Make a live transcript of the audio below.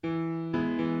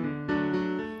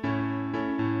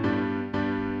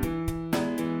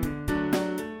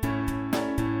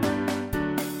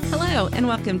Hello, and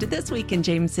welcome to This Week in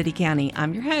James City County.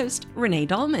 I'm your host, Renee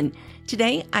Dolman.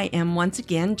 Today, I am once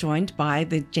again joined by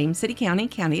the James City County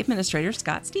Administrator,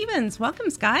 Scott Stevens. Welcome,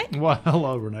 Scott. Well,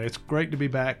 hello, Renee. It's great to be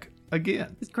back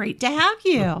again. It's great to have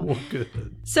you. Well, good.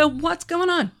 So what's going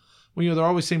on? Well, there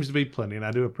always seems to be plenty, and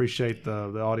I do appreciate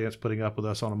the audience putting up with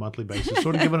us on a monthly basis,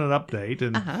 sort of giving an update.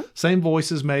 And same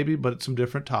voices maybe, but some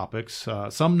different topics.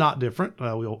 Some not different,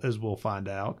 as we'll find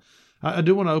out. I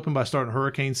do want to open by starting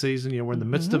hurricane season. We're in the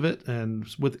midst of it, and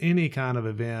with any kind of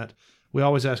event, we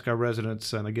always ask our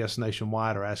residents, and I guess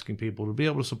nationwide are asking people to be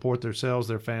able to support themselves,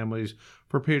 their families,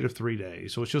 for a period of 3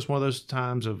 days. So it's just one of those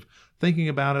times of thinking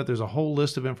about it. There's a whole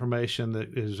list of information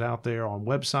that is out there on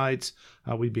websites.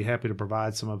 We'd be happy to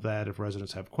provide some of that if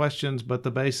residents have questions, but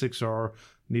the basics are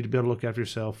you need to be able to look after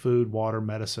yourself, food, water,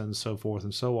 medicine, so forth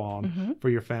and so on for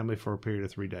your family for a period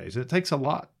of 3 days. And it takes a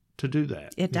lot to do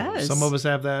that. It does. Some of us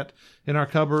have that in our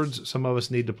cupboards. Some of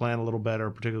us need to plan a little better,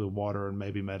 particularly water and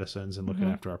maybe medicines and looking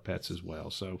after our pets as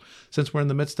well. So since we're in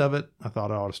the midst of it, I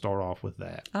thought I ought to start off with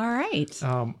that. All right.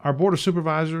 Our Board of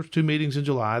Supervisors, 2 meetings in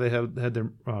July. They had their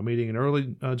meeting in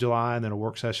early July and then a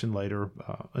work session later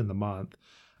in the month.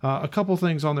 A couple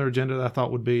things on their agenda that I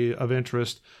thought would be of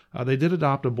interest. They did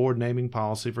adopt a board naming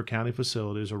policy for county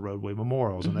facilities or roadway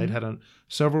memorials, and they'd had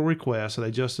several requests. So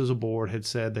they just as a board had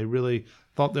said they really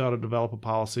thought they ought to develop a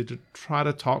policy to try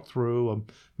to talk through and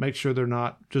make sure they're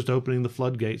not just opening the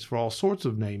floodgates for all sorts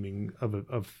of naming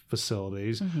of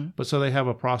facilities, but so they have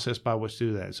a process by which to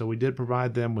do that. So we did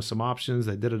provide them with some options.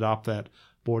 They did adopt that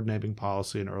board naming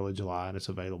policy in early July, and it's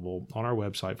available on our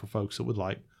website for folks that would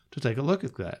like to take a look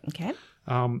at that. Okay.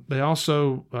 They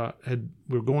also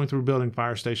we're going through building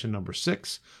fire station number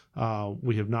 6.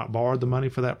 We have not borrowed the money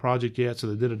for that project yet, so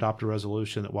they did adopt a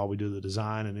resolution that while we do the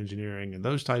design and engineering and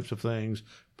those types of things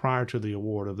prior to the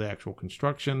award of the actual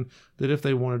construction, that if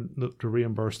they wanted to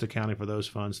reimburse the county for those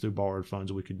funds through borrowed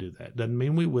funds, we could do that. Doesn't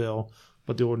mean we will,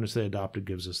 but the ordinance they adopted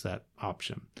gives us that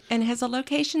option. And has a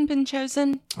location been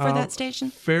chosen for that station?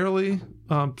 Fairly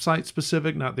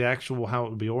site-specific, not the actual how it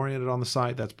would be oriented on the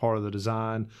site. That's part of the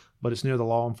design, but it's near the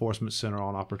Law Enforcement Center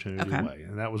on Opportunity Way.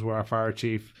 And that was where our fire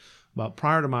chief,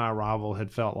 prior to my arrival,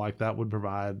 had felt like that would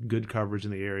provide good coverage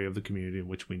in the area of the community in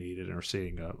which we needed and are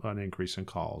seeing an increase in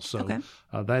calls. So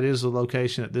that is the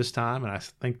location at this time, and I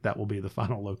think that will be the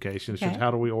final location. It's just how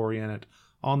do we orient it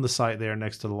on the site there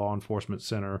next to the Law Enforcement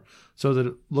Center so that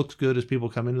it looks good as people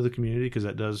come into the community, because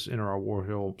that does enter our War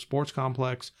Hill Sports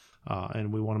Complex.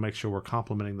 And we want to make sure we're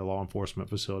complementing the law enforcement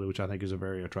facility, which I think is a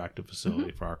very attractive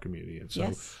facility for our community. And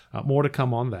so more to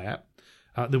come on that.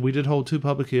 Then we did hold 2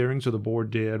 public hearings, or the board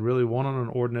did, really one on an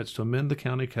ordinance to amend the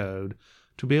county code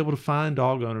to be able to find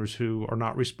dog owners who are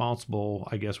not responsible,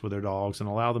 I guess, with their dogs and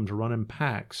allow them to run in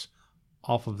packs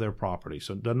off of their property.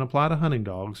 So it doesn't apply to hunting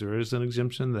dogs. There is an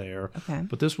exemption there. Okay.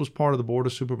 But this was part of the Board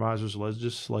of Supervisors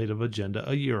legislative agenda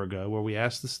a year ago, where we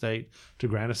asked the state to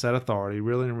grant us that authority,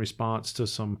 really in response to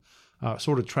some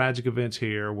sort of tragic events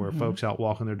here where folks out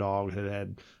walking their dog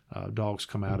had dogs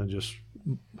come out and just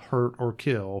hurt or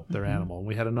kill their animal. And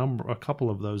we had a couple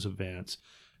of those events.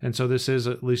 And so this is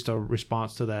at least a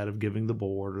response to that, of giving the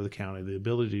board or the county the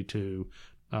ability to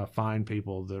find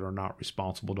people that are not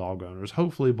responsible dog owners,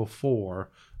 hopefully before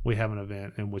we have an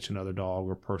event in which another dog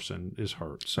or person is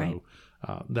hurt. So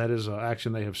that is an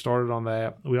action they have started on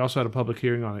that. We also had a public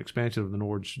hearing on expansion of the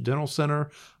Norge Dental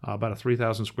Center, about a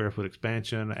 3,000 square foot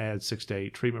expansion, add 6 to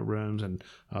 8 treatment rooms, and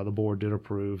the board did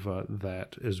approve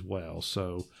that as well.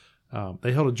 So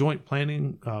they held a joint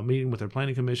planning meeting with their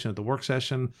planning commission at the work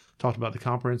session, talked about the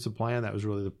comprehensive plan. That was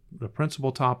really the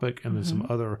principal topic, and then some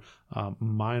other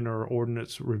minor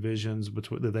ordinance revisions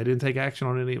that they didn't take action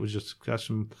on any. It was just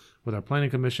discussion with our planning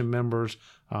commission members.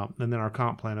 And then our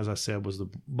comp plan, as I said, was the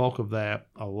bulk of that.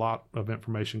 A lot of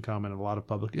information coming and a lot of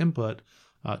public input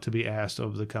to be asked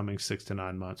over the coming 6 to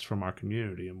 9 months from our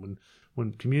community. And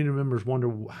when community members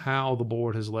wonder how the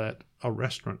board has let a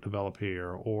restaurant develop here,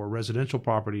 or residential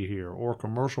property here, or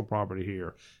commercial property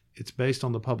here, it's based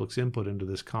on the public's input into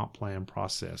this comp plan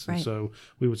process. And so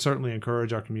we would certainly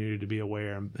encourage our community to be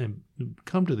aware and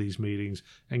come to these meetings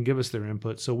and give us their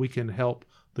input so we can help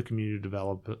the community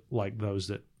develop like those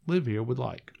that live here would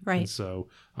like. Right. And so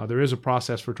there is a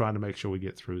process for trying to make sure we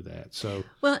get through that. So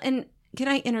well, and can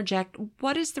I interject?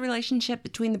 What is the relationship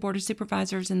between the Board of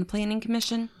Supervisors and the Planning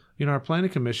Commission? Our planning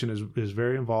commission is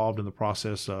very involved in the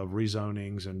process of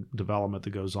rezonings and development that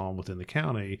goes on within the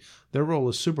county. Their role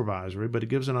is supervisory, but it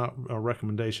gives a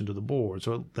recommendation to the board.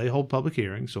 So they hold public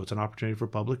hearings, so it's an opportunity for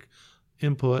public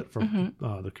input for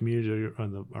the community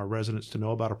and our residents to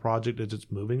know about a project as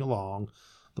it's moving along.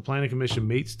 The Planning Commission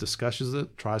meets, discusses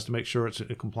it, tries to make sure it's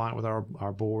compliant with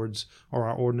our boards or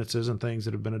our ordinances and things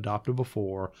that have been adopted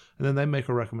before, and then they make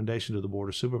a recommendation to the Board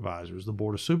of Supervisors. The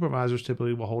Board of Supervisors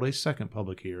typically will hold a second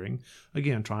public hearing,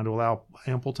 again, trying to allow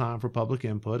ample time for public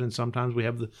input, and sometimes we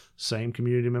have the same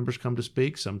community members come to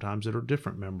speak, sometimes it are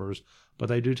different members, but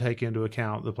they do take into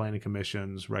account the Planning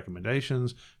Commission's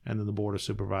recommendations, and then the Board of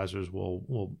Supervisors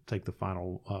will take the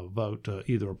final vote to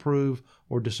either approve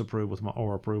or disapprove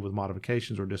or approve with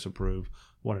modifications or disapprove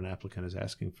what an applicant is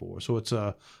asking for. So it's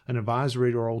an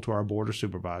advisory role to our Board of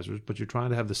Supervisors, but you're trying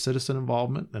to have the citizen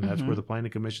involvement, and that's where the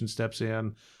Planning Commission steps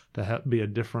in to be a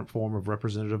different form of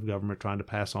representative government, trying to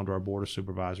pass on to our Board of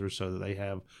Supervisors so that they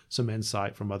have some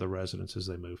insight from other residents as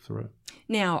they move through.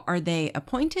 Now, are they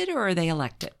appointed or are they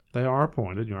elected? They are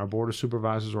appointed. Our Board of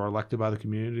Supervisors are elected by the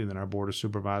community, and then our Board of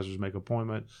Supervisors make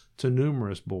appointment to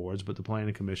numerous boards, but the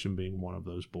Planning Commission being one of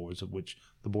those boards, of which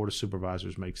the Board of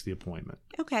Supervisors makes the appointment.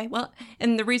 Okay. Well,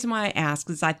 and the reason why I ask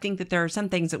is I think that there are some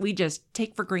things that we just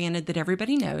take for granted that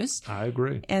everybody knows. I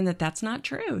agree. And that's not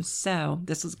true. So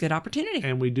this is a good opportunity.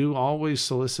 And we do always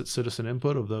solicit citizen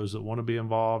input of those that want to be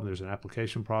involved. There's an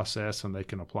application process, and they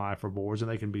can apply for boards,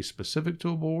 and they can be specific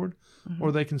to a board,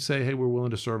 or they can say, hey, we're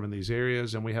willing to serve in these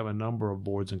areas, and we have a number of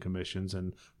boards and commissions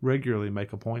and regularly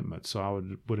make appointments. So I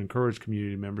would encourage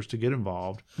community members to get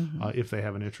involved if they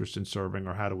have an interest in serving,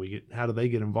 or how do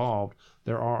they get involved.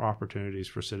 There are opportunities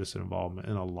for citizen involvement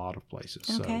in a lot of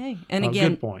places. Okay. So, and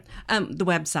again, good point. The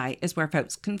website is where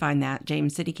folks can find that,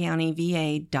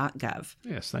 jamescitycountyva.gov.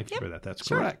 Yes, thank you for that. That's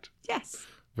sure. correct. Yes.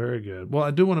 Very good. Well,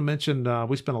 I do want to mention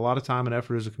we spent a lot of time and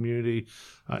effort as a community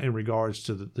in regards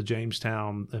to the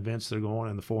Jamestown events that are going on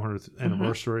in the 400th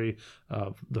anniversary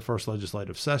of the first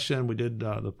legislative session. We did,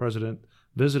 the president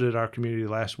visited our community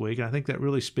last week, and I think that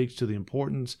really speaks to the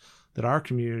importance that our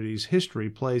community's history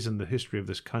plays in the history of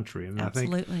this country. And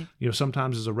Absolutely. I think,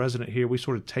 sometimes as a resident here, we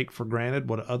sort of take for granted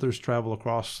what others travel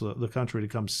across the country to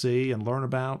come see and learn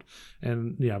about.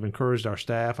 And I've encouraged our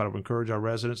staff, I've encouraged our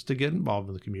residents to get involved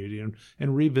in the community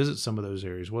and revisit some of those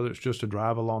areas, whether it's just to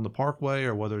drive along the parkway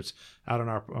or whether it's out in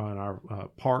our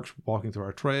parks, walking through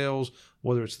our trails,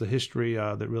 whether it's the history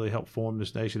that really helped form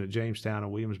this nation at Jamestown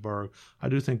and Williamsburg. I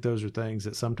do think those are things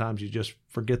that sometimes you just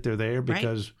forget they're there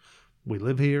because we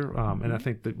live here, and I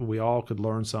think that we all could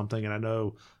learn something. And I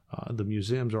know the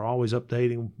museums are always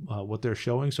updating what they're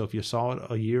showing. So if you saw it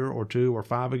a year or 2 or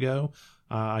 5 ago,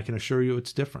 I can assure you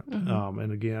it's different.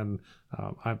 And again,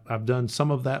 I've done some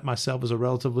of that myself as a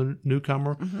relative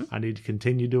newcomer. I need to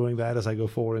continue doing that as I go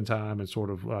forward in time and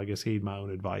sort of, I guess, heed my own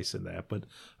advice in that. But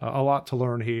a lot to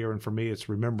learn here. And for me, it's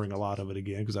remembering a lot of it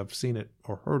again because I've seen it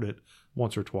or heard it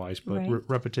once or twice, but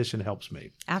repetition helps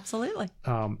me. Absolutely.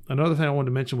 Another thing I wanted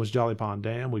to mention was Jolly Pond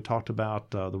Dam. We talked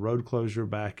about the road closure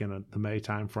back in the May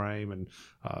timeframe, and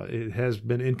it has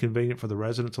been inconvenient for the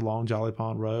residents along Jolly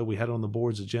Pond Road. We had on the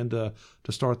board's agenda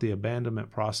to start the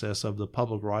abandonment process of the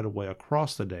public right-of-way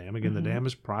across the dam. Again, the dam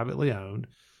is privately owned.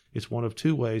 It's one of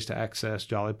 2 ways to access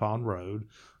Jolly Pond Road.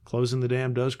 Closing the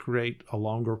dam does create a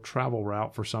longer travel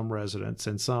route for some residents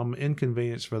and some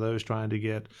inconvenience for those trying to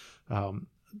get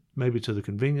maybe to the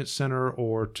convenience center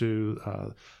or to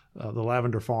the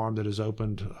lavender farm that has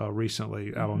opened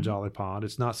recently out on Jolly Pond.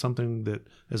 It's not something that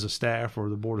as a staff or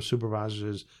the Board of Supervisors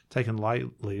has taken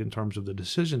lightly in terms of the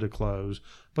decision to close,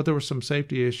 but there were some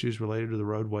safety issues related to the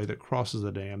roadway that crosses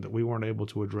the dam that we weren't able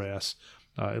to address,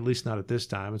 at least not at this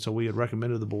time. And so we had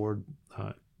recommended the board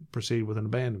proceed with an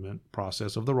abandonment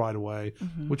process of the right-of-way,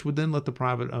 which would then let the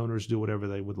private owners do whatever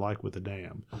they would like with the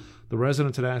dam. The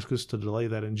residents had asked us to delay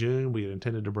that in June. We had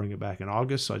intended to bring it back in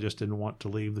August, so I just didn't want to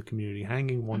leave the community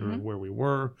hanging, wondering where we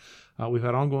were. We've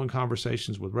had ongoing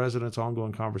conversations with residents,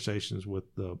 ongoing conversations with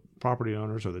the property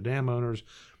owners or the dam owners,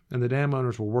 and the dam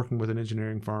owners were working with an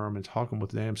engineering firm and talking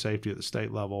with dam safety at the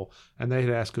state level, and they had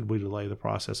asked could we delay the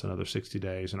process another 60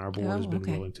 days, and our board has been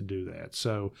willing to do that.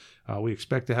 So we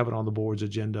expect to have it on the board's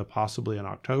agenda possibly in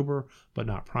October, but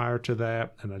not prior to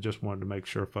that, and I just wanted to make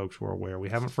sure folks were aware. We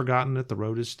haven't forgotten it. The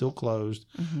road is still closed.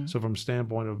 So from a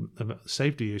standpoint of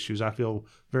safety issues, I feel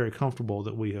very comfortable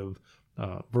that we have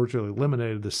virtually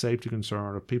eliminated the safety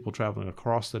concern of people traveling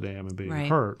across the dam and being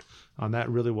hurt. And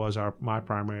that really was my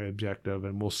primary objective,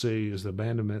 and we'll see is the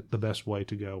abandonment the best way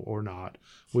to go or not.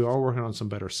 We are working on some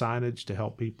better signage to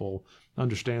help people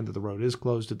understand that the road is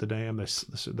closed at the dam.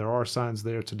 There are signs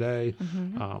there today,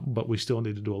 but we still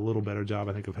need to do a little better job,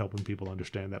 I think, of helping people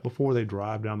understand that before they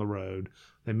drive down the road.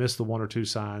 They miss the 1 or 2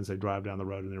 signs, they drive down the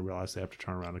road, and then realize they have to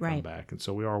turn around and come back. And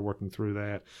so we are working through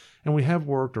that. And we have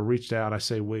worked or reached out, I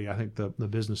say we, I think the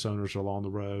business owners along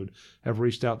the road have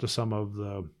reached out to some of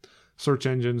the search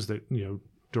engines that,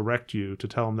 direct you to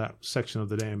tell them that section of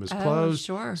the dam is closed,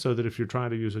 sure. so that if you're trying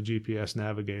to use a GPS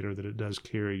navigator, that it does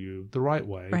carry you the right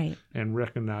way, right, and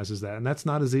recognizes that. And that's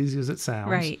not as easy as it sounds,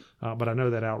 right. But I know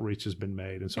that outreach has been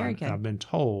made, and so I've been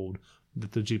told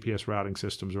that the GPS routing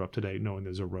systems are up to date, knowing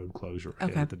there's a road closure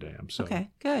ahead of the dam. So okay,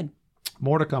 good.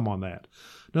 More to come on that.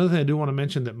 Another thing I do want to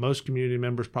mention that most community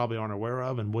members probably aren't aware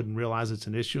of and wouldn't realize it's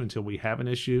an issue until we have an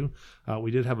issue.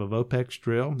 We did have a VOPEX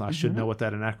drill. I should know what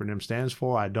that acronym stands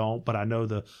for. I don't, but I know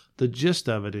the gist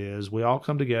of it is we all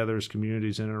come together as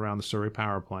communities in and around the Surrey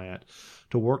Power Plant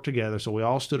to work together. So we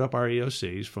all stood up our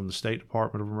EOCs from the State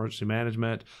Department of Emergency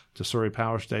Management to Surrey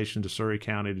Power Station to Surrey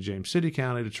County to James City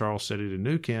County to Charles City to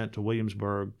New Kent to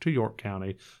Williamsburg to York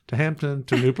County to Hampton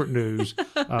to Newport News,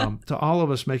 to all of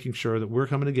us making sure that we're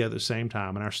coming together at the same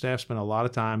time. And our staff spent a lot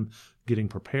of time getting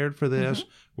prepared for this,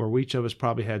 where each of us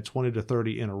probably had 20 to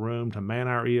 30 in a room to man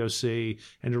our EOC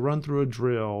and to run through a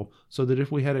drill so that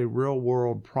if we had a real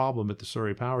world problem at the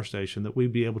Surrey Power Station, that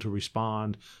we'd be able to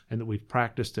respond and that we've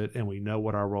practiced it and we know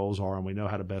what our roles are and we know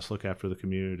how to best look after the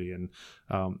community. And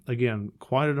again,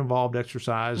 quite an involved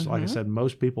exercise. Like I said,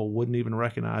 most people wouldn't even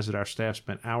recognize that our staff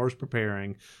spent hours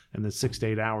preparing and then 6 to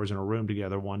 8 hours in a room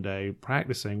together one day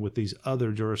practicing with these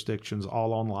other jurisdictions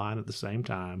all online at the same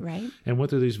time, and went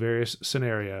through these various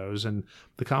scenarios. And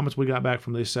the comments we got back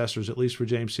from the assessors, at least for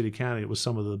James City County, it was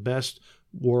some of the best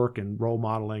work and role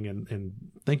modeling and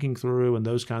thinking through and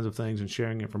those kinds of things and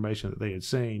sharing information that they had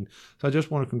seen. So I just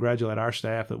want to congratulate our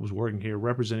staff that was working here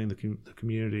representing the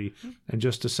community, and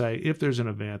just to say, if there's an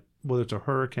event, whether it's a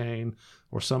hurricane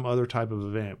or some other type of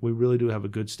event, we really do have a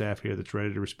good staff here that's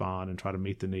ready to respond and try to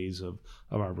meet the needs of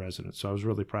our residents. So I was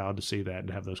really proud to see that and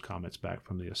to have those comments back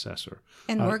from the assessor.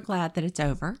 And we're glad that it's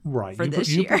over. Right. For this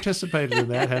year. You participated in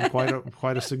that, had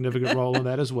quite a significant role in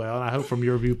that as well. And I hope from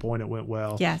your viewpoint it went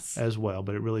well as well.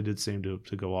 But it really did seem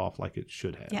to go off like it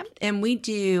should have. Yep. And we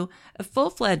do a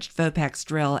full-fledged VOPEX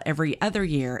drill every other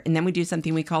year. And then we do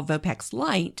something we call VOPEX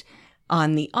Light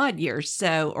on the odd years,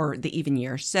 or the even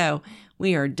years. So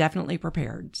we are definitely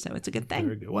prepared. So it's a good thing.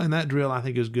 Very good. Well, and that drill, I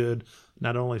think, is good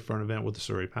not only for an event with the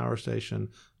Surrey Power Station,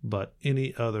 but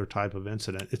any other type of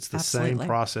incident. It's the same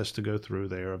process to go through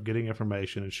there of getting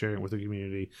information and sharing it with the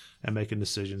community and making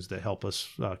decisions that help us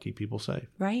keep people safe.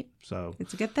 Right. So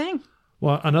it's a good thing.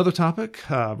 Well, another topic,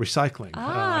 recycling.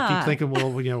 I keep thinking,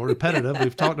 well, we're repetitive.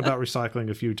 We've talked about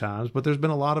recycling a few times, but there's been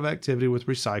a lot of activity with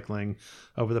recycling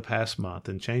over the past month,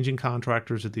 and changing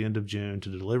contractors at the end of June to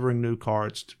delivering new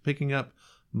carts, to picking up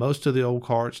most of the old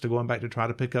carts, to going back to try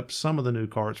to pick up some of the new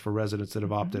carts for residents that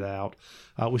have opted out.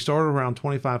 We started around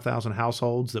 25,000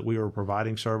 households that we were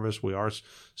providing service. We are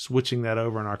switching that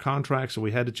over in our contract, so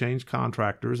we had to change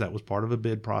contractors. That was part of a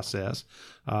bid process.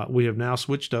 We have now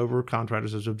switched over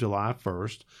contractors as of July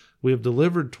 1st. We have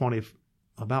delivered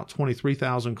about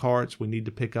 23,000 carts. We need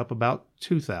to pick up about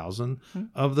 2,000.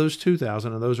 Of those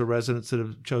 2,000, and those are residents that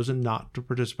have chosen not to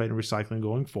participate in recycling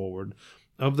going forward.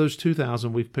 Of those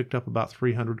 2,000, we've picked up about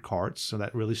 300 carts. So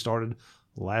that really started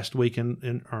last week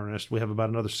in earnest. We have about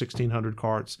another 1,600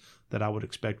 carts that I would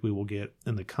expect we will get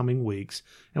in the coming weeks.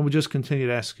 And we just continue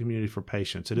to ask the community for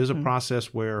patience. It is a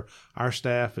process where our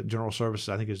staff at General Services,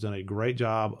 I think, has done a great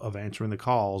job of answering the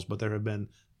calls, but there have been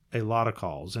a lot of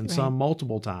calls, and some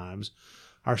multiple times.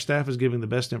 Our staff is giving the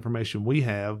best information we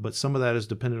have, but some of that is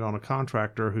dependent on a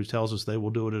contractor who tells us they will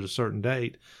do it at a certain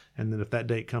date. And then if that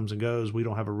date comes and goes, we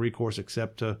don't have a recourse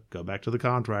except to go back to the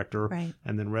contractor.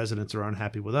 And then residents are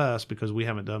unhappy with us because we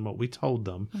haven't done what we told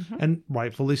them, and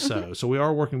rightfully so. So we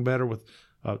are working better with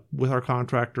our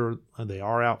contractor. They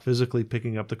are out physically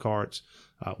picking up the carts.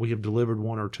 We have delivered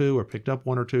one or two or picked up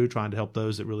one or two, trying to help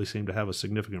those that really seem to have a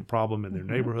significant problem in their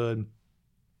neighborhood.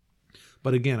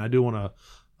 But again, I do want to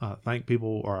thank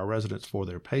people or our residents for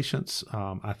their patience.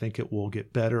 I think it will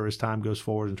get better as time goes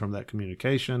forward in terms of that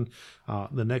communication.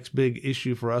 The next big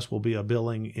issue for us will be a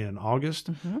billing in August.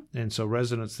 And so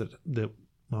residents that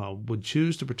would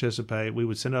choose to participate, we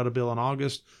would send out a bill in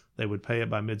August. They would pay it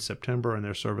by mid-September, and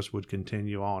their service would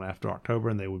continue on after October,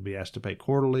 and they would be asked to pay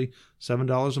quarterly,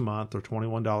 $7 a month or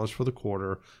 $21 for the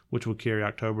quarter, which would carry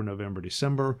October, November,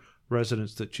 December.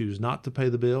 Residents that choose not to pay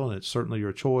the bill, and it's certainly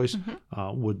your choice,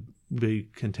 would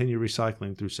continue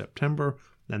recycling through September,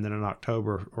 and then in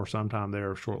October or sometime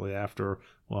there shortly after,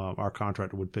 our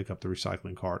contractor would pick up the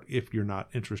recycling cart if you're not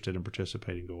interested in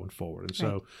participating going forward. And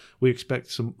so we expect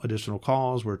some additional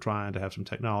calls. We're trying to have some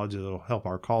technology that will help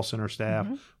our call center staff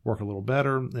work a little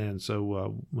better. And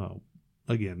so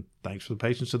again, thanks for the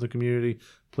patience of the community.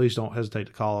 Please don't hesitate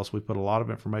to call us. We put a lot of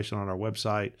information on our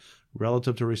website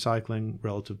relative to recycling,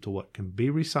 relative to what can be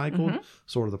recycled,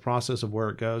 sort of the process of where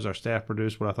it goes. Our staff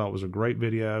produced what I thought was a great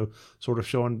video, sort of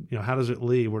showing, how does it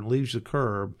leave? When it leaves the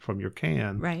curb from your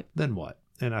can, right, then what?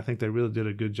 And I think they really did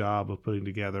a good job of putting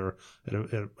together at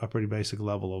a pretty basic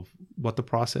level of what the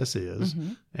process is.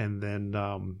 And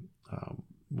then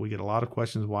we get a lot of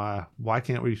questions, why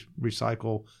can't we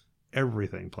recycle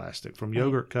everything plastic, from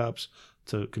yogurt cups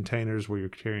to containers where you're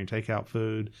carrying takeout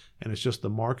food, and it's just the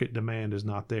market demand is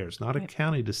not there. It's not a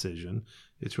county decision.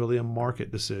 It's really a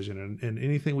market decision. And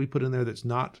anything we put in there that's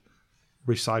not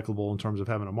recyclable in terms of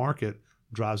having a market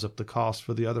drives up the cost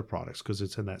for the other products, because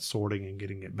it's in that sorting and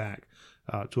getting it back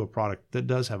to a product that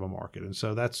does have a market. And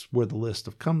so that's where the list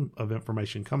of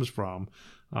information comes from.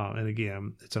 And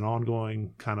again, it's an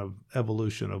ongoing kind of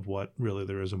evolution of what really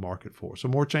there is a market for. So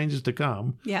more changes to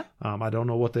come. Yeah. I don't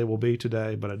know what they will be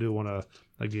today, but I do want to,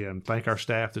 again, thank our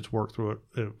staff that's worked through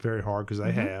it very hard, because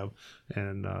they have,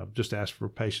 and just ask for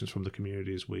patience from the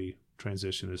community as we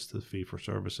transition as to the fee for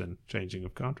service and changing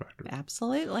of contractors.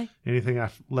 Absolutely. Anything I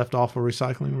left off of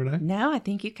recycling, Renee? No, I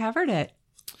think you covered it.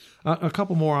 A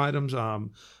couple more items,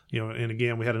 and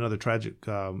again, we had another tragic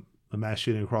mass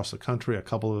shooting across the country, a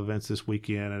couple of events this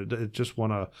weekend, and I just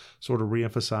want to sort of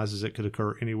reemphasize as it could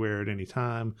occur anywhere at any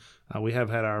time. We have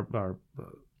had our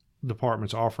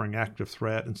departments offering active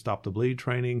threat and stop the bleed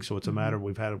training. So it's a matter of,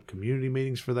 we've had community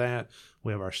meetings for that.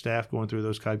 We have our staff going through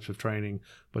those types of training,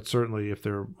 but certainly if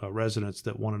there are residents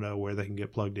that want to know where they can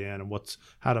get plugged in and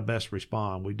how to best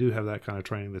respond, we do have that kind of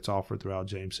training that's offered throughout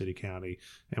James City County.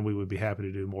 And we would be happy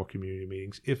to do more community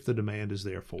meetings if the demand is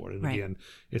there for it. And again,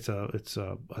 it's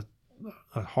a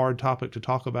hard topic to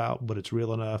talk about, but it's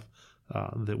real enough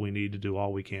that we need to do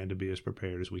all we can to be as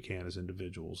prepared as we can as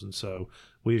individuals. And so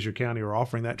we as your county are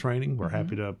offering that training. We're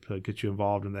happy to get you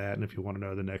involved in that. And if you want to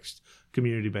know the next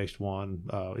community-based one,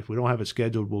 if we don't have it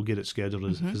scheduled, we'll get it scheduled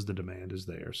as the demand is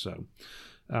there. So,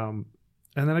 and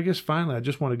then I guess finally, I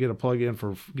just want to get a plug in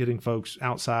for getting folks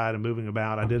outside and moving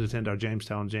about. I did attend our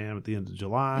Jamestown Jam at the end of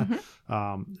July.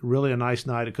 Really a nice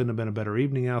night. It couldn't have been a better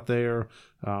evening out there.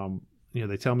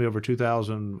 They tell me over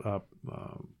 2,000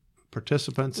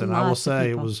 participants, and I will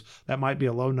say that might be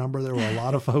a low number. There were a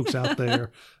lot of folks out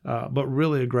there, but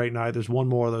really a great night. There's one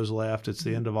more of those left. It's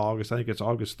the end of August. I think it's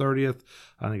August 30th.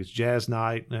 I think it's jazz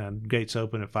night, and gates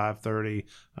open at 5:30.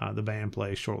 The band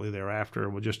plays shortly thereafter.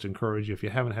 We'll just encourage you, if you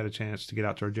haven't had a chance to get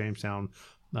out to our Jamestown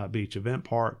Beach Event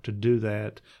Park, to do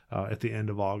that at the end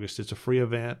of August. It's a free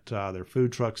event. There are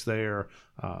food trucks there.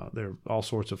 There are all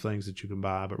sorts of things that you can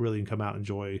buy, but really you can come out and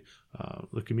enjoy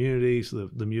the communities,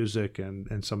 the music,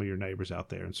 and some of your neighbors out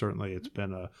there. And certainly they've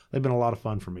been a lot of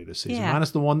fun for me this season,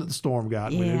 minus the one that the storm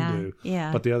got and we didn't do.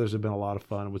 Yeah. But the others have been a lot of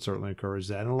fun, and would certainly encourage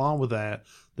that. And along with that,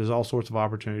 there's all sorts of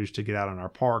opportunities to get out in our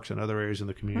parks and other areas in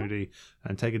the community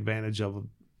and take advantage of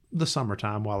the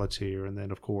summertime while it's here. And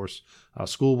then, of course,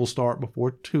 school will start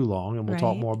before too long, and we'll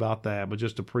talk more about that. But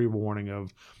just a pre-warning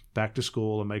of back to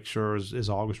school, and make sure as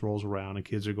August rolls around and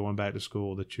kids are going back to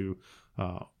school that you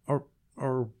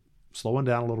are slowing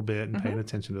down a little bit and paying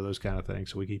attention to those kind of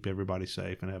things, so we keep everybody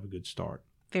safe and have a good start.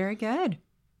 Very good.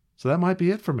 So that might be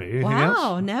it for me. Anything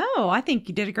else? No, I think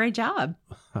you did a great job.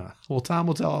 Well, time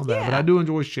will tell on that. But I do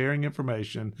enjoy sharing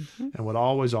information and would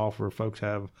always offer, if folks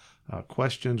have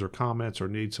questions or comments or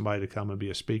need somebody to come and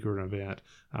be a speaker at an event,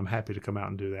 I'm happy to come out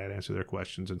and do that, answer their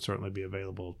questions, and certainly be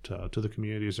available to the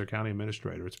community as their county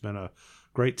administrator. It's been a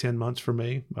great 10 months for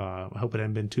me. I hope it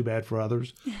hasn't been too bad for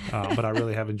others, but I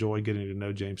really have enjoyed getting to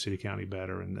know James City County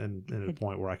better and at a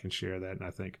point where I can share that and I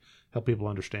think help people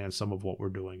understand some of what we're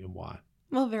doing and why.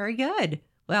 Well, very good.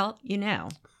 Well,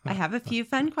 I have a few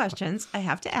fun questions I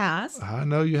have to ask. I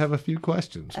know you have a few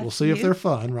questions. We'll see if they're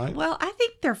fun, right? Well, I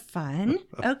think they're fun.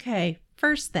 Okay,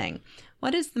 first thing.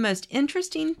 What is the most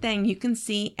interesting thing you can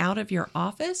see out of your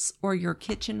office or your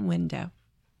kitchen window?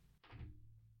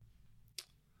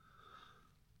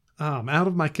 Out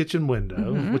of my kitchen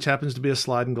window, which happens to be a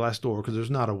sliding glass door because there's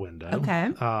not a window.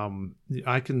 Okay.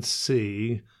 I can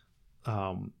see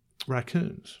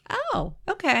raccoons. Oh,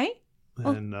 okay.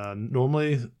 And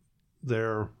normally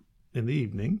they're in the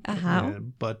evening,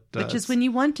 but which is when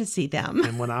you want to see them,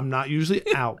 and when I'm not usually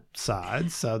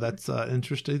outside. So that's an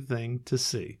interesting thing to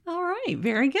see. All right,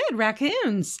 very good.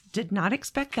 Raccoons. Did not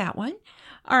expect that one.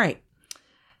 All right.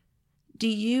 Do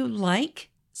you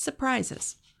like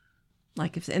surprises?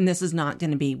 And this is not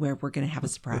going to be where we're going to have a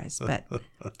surprise, but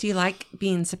do you like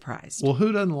being surprised? Well,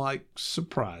 who doesn't like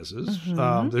surprises?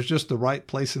 There's just the right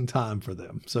place and time for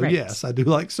them. So yes, I do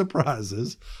like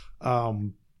surprises.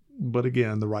 But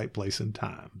again, the right place and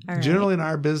time. Right. Generally in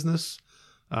our business,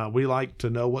 We like to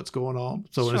know what's going on.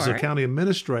 So Sure. as a county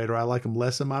administrator, I like them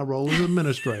less in my role as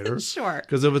administrator. Sure.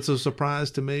 Because if it's a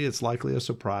surprise to me, it's likely a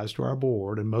surprise to our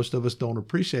board. And most of us don't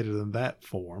appreciate it in that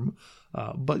form.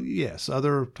 But yes,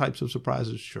 other types of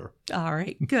surprises, sure. All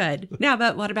right, good. Now,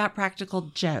 but what about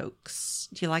practical jokes?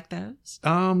 Do you like those?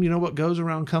 You know, what goes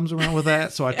around comes around with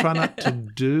that. So I try not to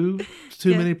do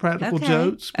too many practical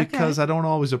jokes because I don't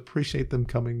always appreciate them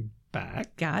coming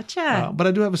back. Gotcha. But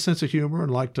I do have a sense of humor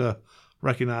and like to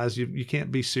recognize you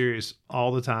can't be serious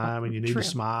all the time, and you need to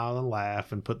smile and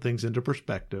laugh and put things into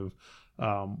perspective.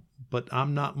 But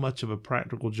I'm not much of a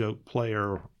practical joke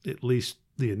player, at least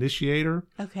the initiator.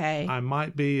 Okay. I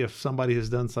might be if somebody has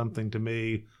done something to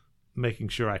me, making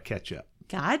sure I catch up.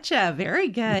 Gotcha. Very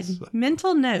good.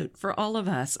 Mental note for all of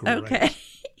us. Great. Okay.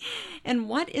 And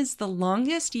what is the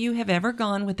longest you have ever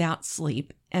gone without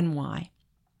sleep and why?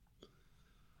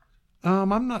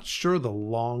 I'm not sure the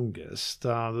longest.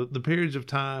 The periods of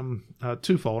time,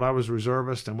 twofold. I was a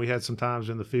reservist, and we had some times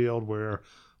in the field where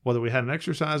whether we had an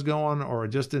exercise going or it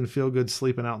just didn't feel good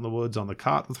sleeping out in the woods on the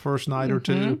cot the first night or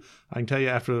two. I can tell you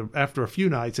after a few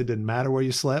nights, it didn't matter where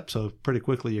you slept, so pretty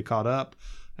quickly you caught up.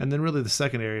 And then really the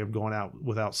second area of going out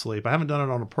without sleep. I haven't done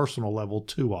it on a personal level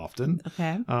too often.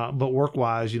 Okay. But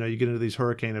work-wise, you know, you get into these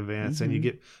hurricane events and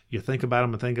you think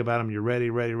about them, you're ready,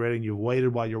 and you've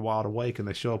waited while you're wide awake, and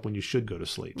they show up when you should go to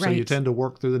sleep. Right. So you tend to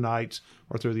work through the nights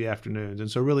or through the afternoons. And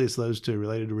so really it's those two,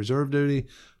 related to reserve duty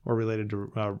or related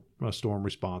to storm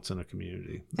response in a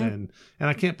community. And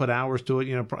I can't put hours to it.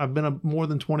 You know, I've been more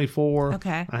than 24.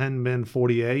 Okay. I hadn't been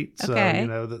 48. So, Okay. you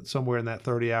know, that somewhere in that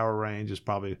 30-hour range is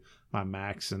probably my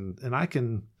max. And I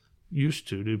can used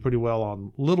to do pretty well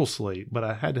on little sleep, but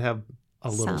I had to have a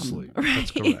little sleep. Right.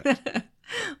 That's correct.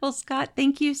 Well, Scott,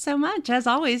 thank you so much. As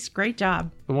always, great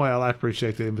job. Well, I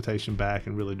appreciate the invitation back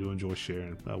and really do enjoy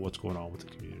sharing what's going on with the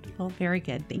community. Well, very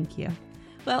good. Thank you.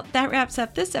 Well, that wraps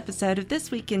up this episode of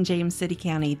This Week in James City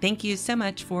County. Thank you so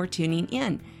much for tuning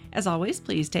in. As always,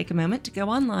 please take a moment to go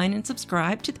online and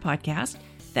subscribe to the podcast.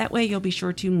 That way you'll be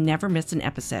sure to never miss an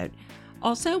episode.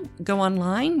 Also, go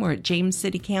online. We're at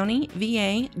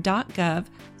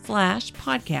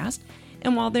jamescitycountyva.gov/podcast.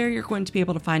 And while there, you're going to be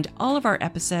able to find all of our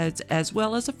episodes as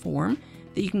well as a form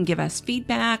that you can give us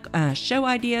feedback, show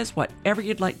ideas, whatever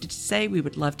you'd like to say. We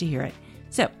would love to hear it.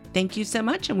 So thank you so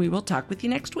much, and we will talk with you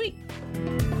next week.